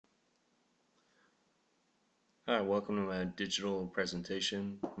Hi, welcome to my digital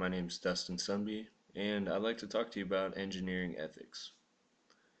presentation. My name is Dustin Sundby, and I'd like to talk to you about engineering ethics.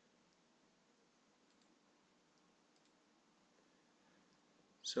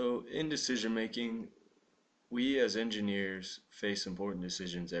 So, in decision making, we as engineers face important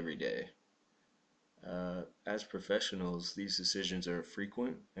decisions every day. As professionals, these decisions are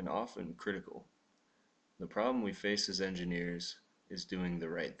frequent and often critical. The problem we face as engineers is doing the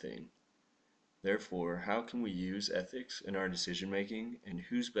right thing. Therefore, how can we use ethics in our decision making, and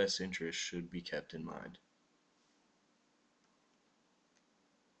whose best interests should be kept in mind?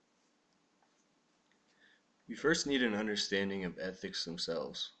 You first need an understanding of ethics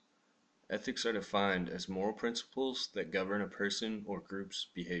themselves. Ethics are defined as moral principles that govern a person or group's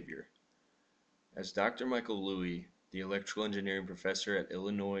behavior. As Dr. Michael Louie, the electrical engineering professor at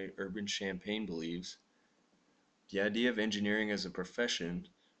Illinois Urban-Champaign believes, the idea of engineering as a profession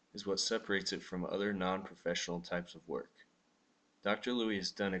is what separates it from other non-professional types of work. Dr. Louie has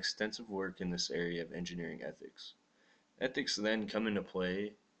done extensive work in this area of engineering ethics. Ethics then come into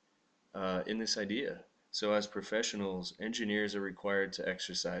play in this idea. So, as professionals, engineers are required to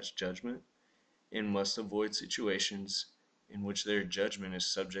exercise judgment and must avoid situations in which their judgment is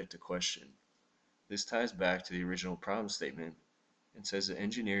subject to question. This ties back to the original problem statement and says that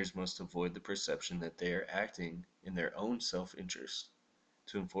engineers must avoid the perception that they are acting in their own self-interest.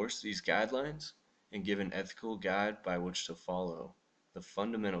 To enforce these guidelines and give an ethical guide by which to follow, the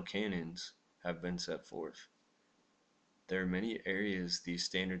fundamental canons have been set forth. There are many areas these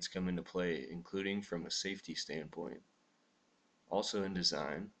standards come into play, including from a safety standpoint. Also in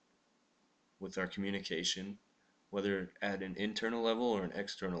design, with our communication, whether at an internal level or an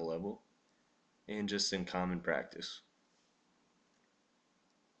external level, and just in common practice.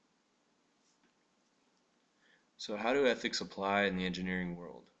 So, how do ethics apply in the engineering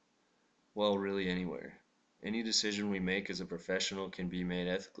world? Well, really anywhere. Any decision we make as a professional can be made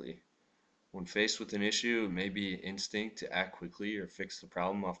ethically. When faced with an issue, it may be instinct to act quickly or fix the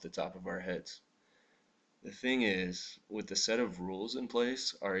problem off the top of our heads. The thing is, with the set of rules in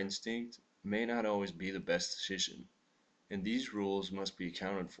place, our instinct may not always be the best decision, and these rules must be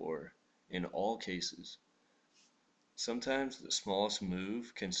accounted for in all cases. Sometimes the smallest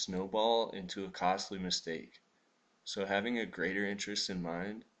move can snowball into a costly mistake, so having a greater interest in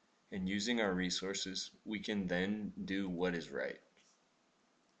mind and using our resources, we can then do what is right.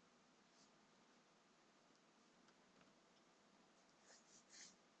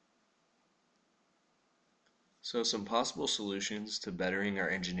 So some possible solutions to bettering our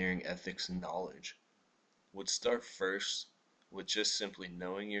engineering ethics and knowledge would start first with just simply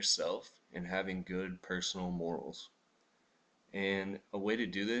knowing yourself and having good personal morals. And a way to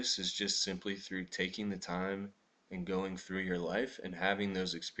do this is just simply through taking the time and going through your life and having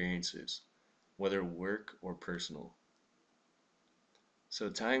those experiences, whether work or personal. So,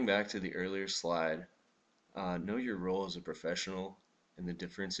 tying back to the earlier slide, know your role as a professional and the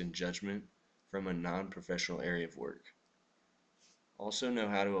difference in judgment from a non professional area of work. Also, know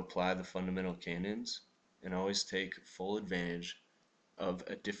how to apply the fundamental canons and always take full advantage of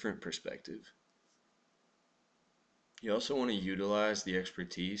a different perspective. You also want to utilize the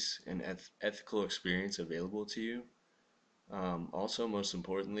expertise and ethical experience available to you. Also, most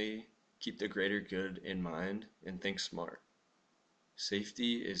importantly, keep the greater good in mind and think smart.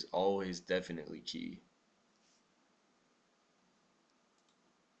 Safety is always definitely key.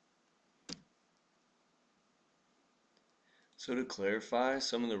 So, to clarify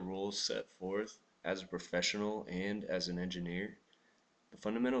some of the rules set forth as a professional and as an engineer, the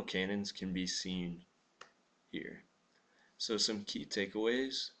fundamental canons can be seen here. So, some key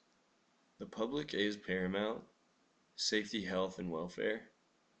takeaways: the public is paramount, safety, health, and welfare.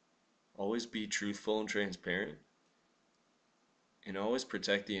 Always be truthful and transparent, and always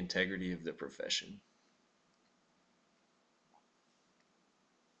protect the integrity of the profession.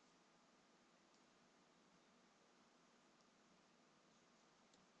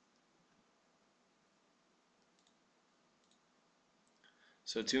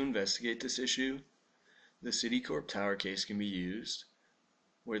 So, to investigate this issue, the Citicorp Tower case can be used,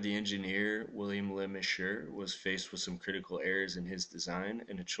 where the engineer William Lemisher was faced with some critical errors in his design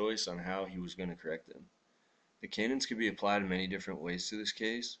and a choice on how he was going to correct them. The canons could be applied in many different ways to this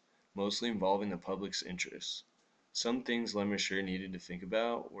case, mostly involving the public's interests. Some things Lemisher needed to think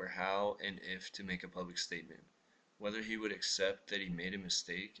about were how and if to make a public statement, whether he would accept that he made a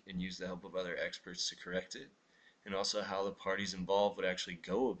mistake and use the help of other experts to correct it, and also how the parties involved would actually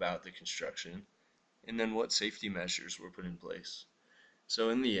go about the construction, and then what safety measures were put in place.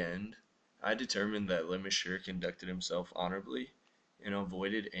 So in the end, I determined that Lemisher conducted himself honorably and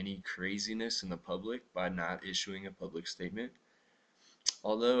avoided any craziness in the public by not issuing a public statement,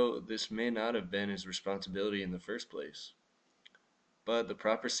 although this may not have been his responsibility in the first place. But the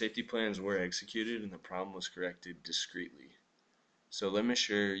proper safety plans were executed and the problem was corrected discreetly. So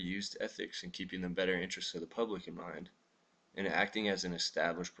Lemesurier used ethics in keeping the better interests of the public in mind and acting as an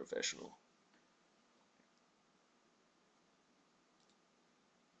established professional.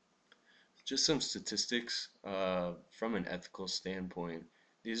 Just some statistics from an ethical standpoint.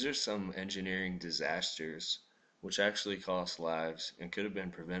 These are some engineering disasters which actually cost lives and could have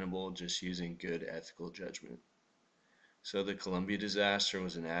been preventable just using good ethical judgment. So the Columbia disaster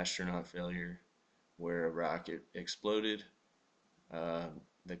was an astronaut failure where a rocket exploded. Uh,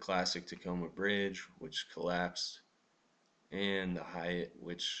 the classic Tacoma Bridge, which collapsed, and the Hyatt,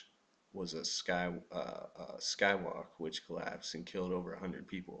 which was a skywalk, which collapsed and killed over 100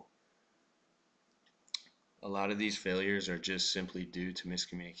 people. A lot of these failures are just simply due to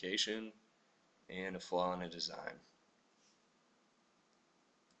miscommunication and a flaw in a design.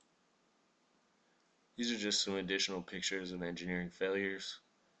 These are just some additional pictures of engineering failures,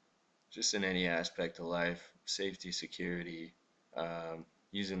 just in any aspect of life, safety, security,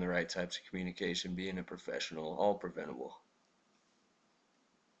 using the right types of communication, being a professional, all preventable.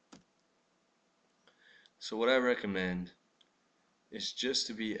 So what I recommend is just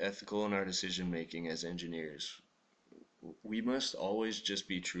to be ethical in our decision making as engineers. We must always just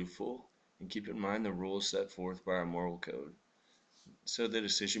be truthful and keep in mind the rules set forth by our moral code. So the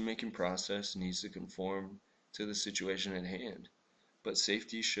decision making process needs to conform to the situation at hand, but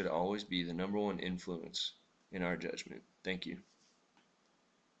safety should always be the number one influence in our judgment. Thank you.